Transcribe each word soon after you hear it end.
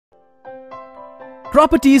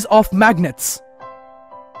Properties of magnets.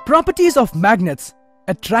 Properties of magnets.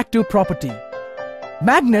 Attractive property.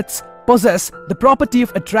 Magnets possess the property of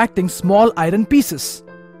attracting small iron pieces.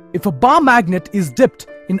 If a bar magnet is dipped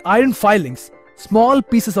in iron filings, small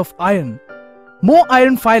pieces of iron, more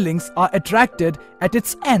iron filings are attracted at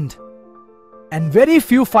its end, and very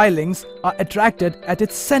few filings are attracted at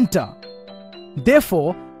its center.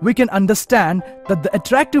 Therefore, we can understand that the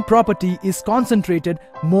attractive property is concentrated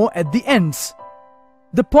more at the ends.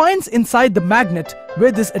 The points inside the magnet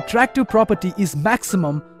where this attractive property is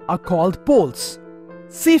maximum are called poles.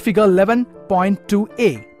 See figure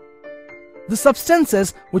 11.2a. The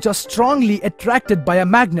substances which are strongly attracted by a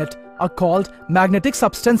magnet are called magnetic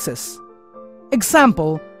substances.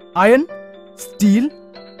 Example: iron, steel,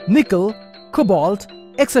 nickel, cobalt,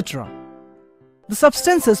 etc. The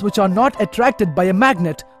substances which are not attracted by a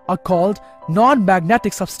magnet are called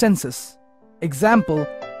non-magnetic substances. Example: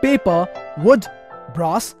 paper, wood,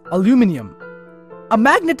 brass, aluminium. A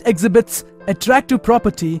magnet exhibits attractive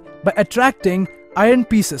property by attracting iron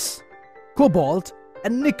pieces, cobalt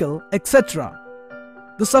and nickel, etc.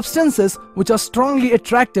 The substances which are strongly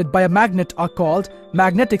attracted by a magnet are called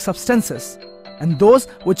magnetic substances, and those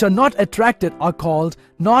which are not attracted are called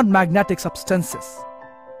non-magnetic substances.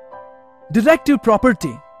 Directive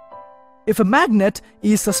property. If a magnet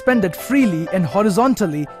is suspended freely and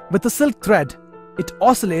horizontally with a silk thread, it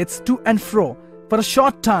oscillates to and fro for a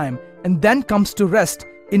short time and then comes to rest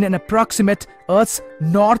in an approximate Earth's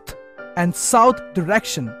north and south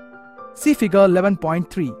direction. See figure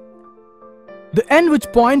 11.3. The end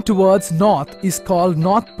which points towards north is called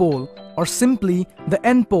North Pole, or simply the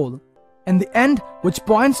end pole, and the end which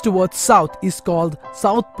points towards south is called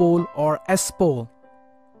South Pole or S pole.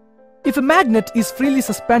 If a magnet is freely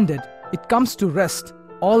suspended, it comes to rest,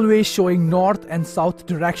 always showing north and south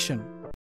direction.